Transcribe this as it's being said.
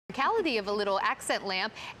practicality of a little accent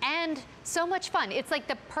lamp and so much fun. It's like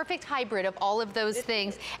the perfect hybrid of all of those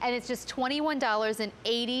things, and it's just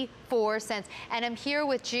 $21.84. And I'm here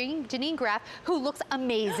with Janine Graff, who looks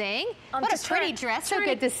amazing. What a pretty dress. So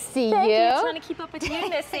good to see you. Thank you. Trying to keep up with you,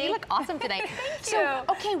 Missy. You look awesome tonight. Thank you.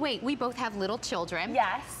 Okay, wait, we both have little children.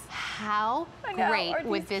 Yes. How great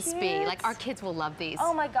would this be? Like, our kids will love these.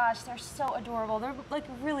 Oh my gosh, they're so adorable. They're like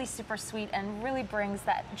really super sweet and really brings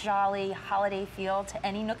that jolly holiday feel to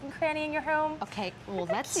any nook and cranny in your home. Okay, well,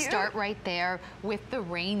 let's start right there with the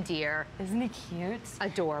reindeer. Isn't he cute?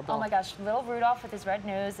 Adorable. Oh my gosh, little Rudolph with his red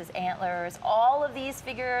nose, his antlers, all of these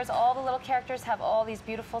figures, all the little characters have all these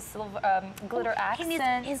beautiful silver, glitter accents.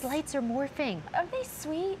 And his lights are morphing. Aren't they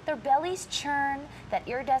sweet? Their bellies churn, that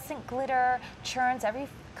iridescent glitter churns every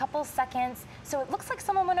couple seconds. So it looks like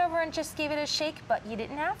someone went over and just gave it a shake, but you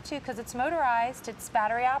didn't have to because it's motorized, it's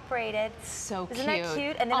battery operated. So cute. Isn't that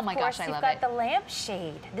cute? And then oh my of course gosh, you've got the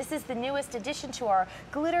lampshade. This is the newest addition to our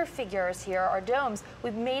glitter figures here, our domes.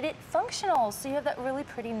 We've made it functional, so you have that really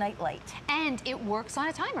pretty night light. And it works on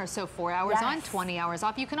a timer, so 4 hours on, 20 hours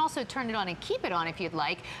off. You can also turn it on and keep it on if you'd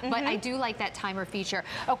like, but I do like that timer feature.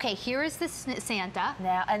 Okay, here is the Santa.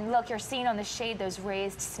 Now, and look, you're seeing on the shade those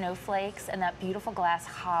raised snowflakes and that beautiful glass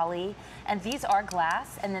holly. And these are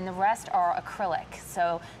glass, and then the rest are acrylic.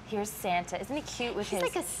 So here's Santa. Isn't he cute with his...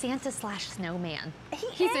 He's like a Santa/snowman.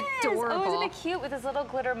 He's adorable. Oh, isn't he cute with his little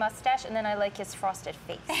glitter mustache? And then I like his frosted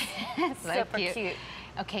face. Super cute.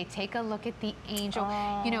 Okay, take a look at the angel.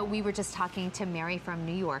 You know, we were just talking to Mary from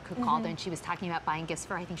New York who called, and she was talking about buying gifts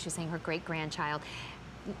for, I think she was saying, her great-grandchild.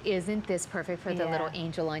 Isn't this perfect for the little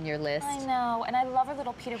angel on your list? I know, and I love her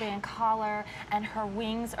little Peter Pan collar, and her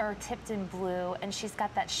wings are tipped in blue, and she's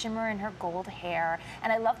got that shimmer in her gold hair.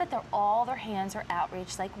 And I love that all their hands are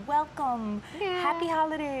outreached, like, welcome, happy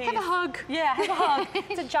holidays. Have a hug. Yeah, have a hug.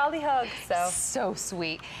 It's a jolly hug, So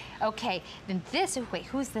sweet. Okay, then this, wait,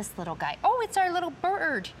 who's this little guy? Oh, it's our little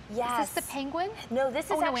bird. Yes. Is this the penguin? No, this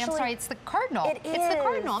is actually... wait, I'm sorry, it's the cardinal. It is. It's the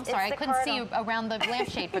cardinal, I'm sorry, I couldn't see you cardinal. around the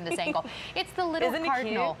lampshade from this angle. It's the little Isn't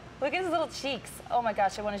cardinal. It cute? Look at his little cheeks. Oh my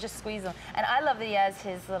gosh, I want to just squeeze him. And I love that he has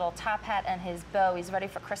his little top hat and his bow. He's ready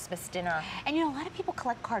for Christmas dinner. And you know, a lot of people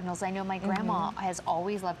collect cardinals. I know my grandma has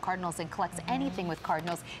always loved cardinals and collects anything with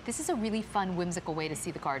cardinals. This is a really fun, whimsical way to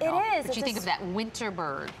see the cardinal. It is. But you think of that winter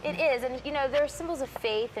bird. It is, and you know, they're symbols of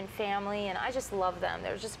faith and family, and I just love them.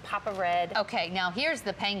 They're just Papa Red. Okay, now here's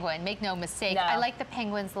the penguin. Make no mistake. I like the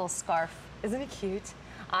penguin's little scarf. Isn't he cute?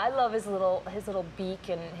 I love his little beak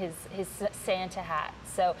and his Santa hat.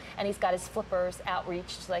 So, and he's got his flippers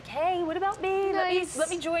outreached, like, hey, what about me? Nice. Let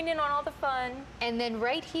me join in on all the fun. And then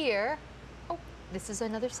right here, oh, this is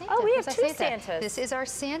another Santa. Oh, we have two Santas. This is our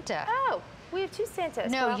Santa. Oh, we have two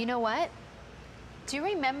Santas. No, well, you know what? Do you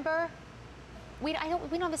remember? We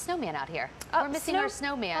don't have a snowman out here. We're missing our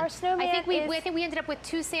snowman. Our snowman I think we ended up with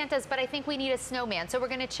two Santas, but I think we need a snowman, so we're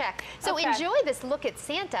going to check. So enjoy this look at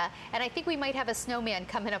Santa, and I think we might have a snowman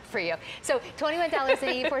coming up for you. So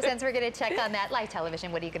 $21.84, we're going to check on that. Live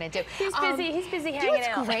television, what are you going to do? He's busy. He's busy hanging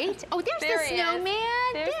out. Great. Oh, there's the snowman.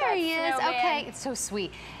 There he is. Snowman. Okay, it's so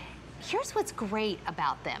sweet. Here's what's great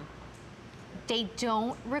about them. They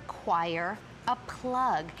don't require a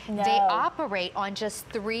plug. No. They operate on just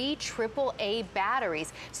 3 AAA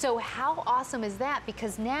batteries. So how awesome is that?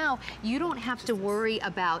 Because now you don't have to worry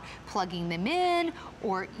about plugging them in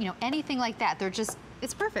or anything like that. They're just,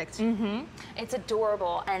 it's perfect. It's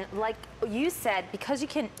adorable, and like you said, because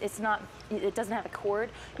it doesn't have a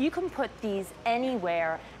cord, you can put these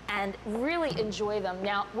anywhere and really enjoy them.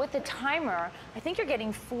 Now with the timer, I think you're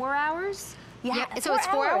getting 4 hours. Yeah, so it's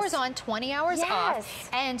 4 hours on, 20 hours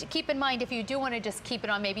off. And keep in mind, if you do want to just keep it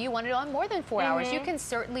on, maybe you want it on more than 4 hours, you can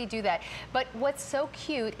certainly do that. But what's so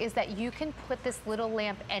cute is that you can put this little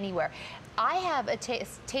lamp anywhere. I have a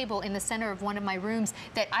table in the center of one of my rooms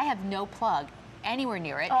that I have no plug anywhere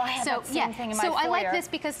near it. Oh, I have that same thing in my foyer. I like this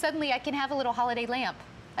because suddenly I can have a little holiday lamp.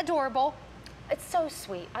 Adorable. It's so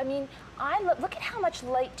sweet. I mean, look at how much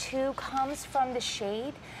light too comes from the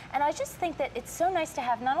shade, and I just think that it's so nice to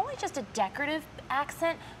have not only just a decorative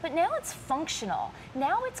accent, but now it's functional.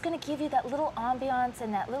 Now it's going to give you that little ambiance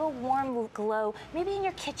and that little warm glow, maybe in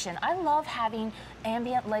your kitchen. I love having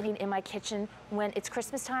ambient lighting in my kitchen when it's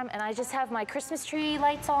Christmas time, and I just have my Christmas tree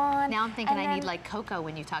lights on. Now I'm thinking I need like cocoa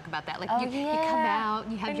when you talk about that. Like you come out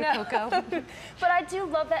and you have your cocoa. But I do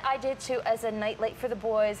love that idea too as a night light for the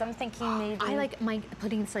boys. I'm thinking maybe. I like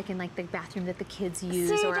putting this like in like the bathroom that the kids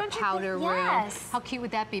use, or a powder room. How cute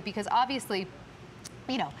would that be? Because obviously,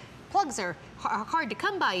 plugs are hard to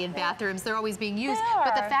come by in bathrooms. They're always being used.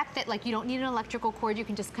 But the fact that like you don't need an electrical cord, you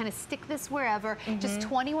can just kind of stick this wherever. Just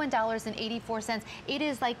 $21.84. It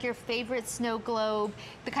is like your favorite snow globe,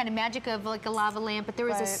 the kind of magic of like a lava lamp, but there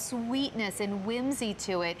is a sweetness and whimsy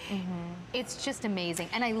to it. It's just amazing.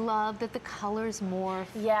 And I love that the colors morph.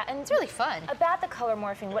 Yeah, and it's really fun. About the color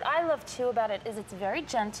morphing, what I love too about it is it's very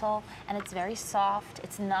gentle and it's very soft.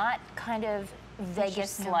 It's not kind of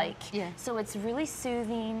Vegas-like. So it's really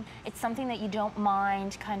soothing. It's something that you don't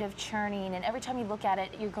mind kind of churning, and every time you look at it,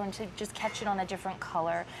 you're going to just catch it on a different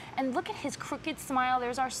color. And look at his crooked smile.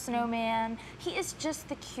 There's our snowman. He is just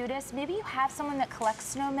the cutest. Maybe you have someone that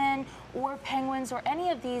collects snowmen or penguins or any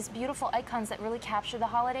of these beautiful icons that really capture the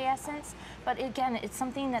holiday essence. But again, it's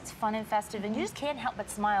something that's fun and festive, and you just can't help but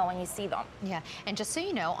smile when you see them. Yeah, and just so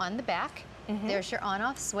you know, on the back, there's your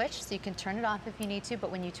on-off switch, so you can turn it off if you need to, but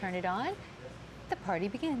when you turn it on, the party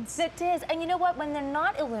begins. It is, and you know what? When they're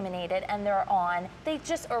not illuminated and they're on, they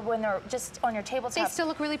just, or when they're just on your tabletop, they still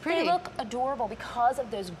look really pretty. They look adorable because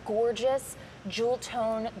of those gorgeous jewel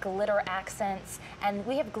tone glitter accents, and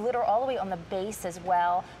we have glitter all the way on the base as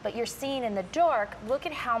well, but you're seeing in the dark, look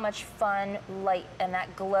at how much fun light and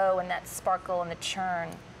that glow and that sparkle and the churn.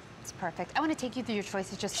 It's perfect. I want to take you through your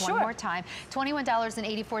choices just one more time.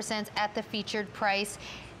 $21.84 at the featured price.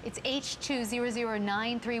 It's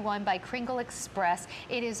H200931 by Kringle Express.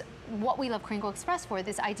 It is what we love Kringle Express for,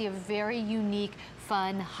 this idea of very unique,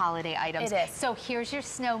 fun holiday items. It is. So here's your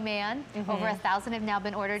snowman. Over 1,000 have now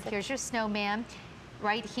been ordered. Here's your snowman.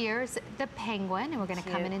 Right here's the penguin, and we're going to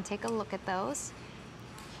come in and take a look at those.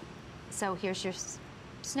 So here's your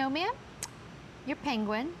snowman, your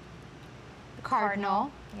penguin, the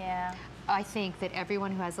cardinal. Yeah. I think that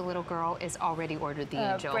everyone who has a little girl is already ordered the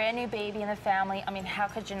angel. Brand new baby in the family. I mean, how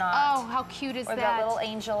could you not? Oh, how cute is that? Or that little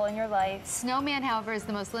angel in your life. Snowman, however, is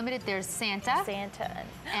the most limited. There's Santa.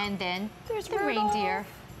 And then there's the reindeer.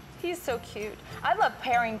 He's so cute. I love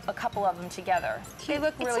pairing a couple of them together. They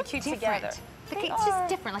look really cute together. It's just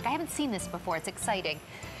different. Like, I haven't seen this before. It's exciting.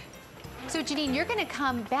 So Janine, you're going to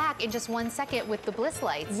come back in just 1 second with the bliss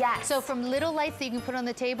lights. Yes. So from little lights that you can put on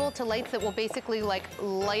the table to lights that will basically like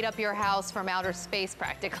light up your house from outer space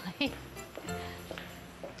practically.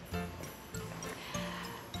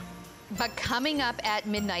 But coming up at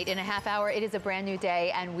midnight in a half hour, it is a brand new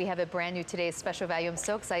day, and we have a brand new Today's Special Value. I'm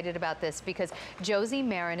so excited about this because Josie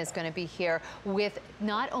Marin is going to be here with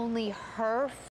not only her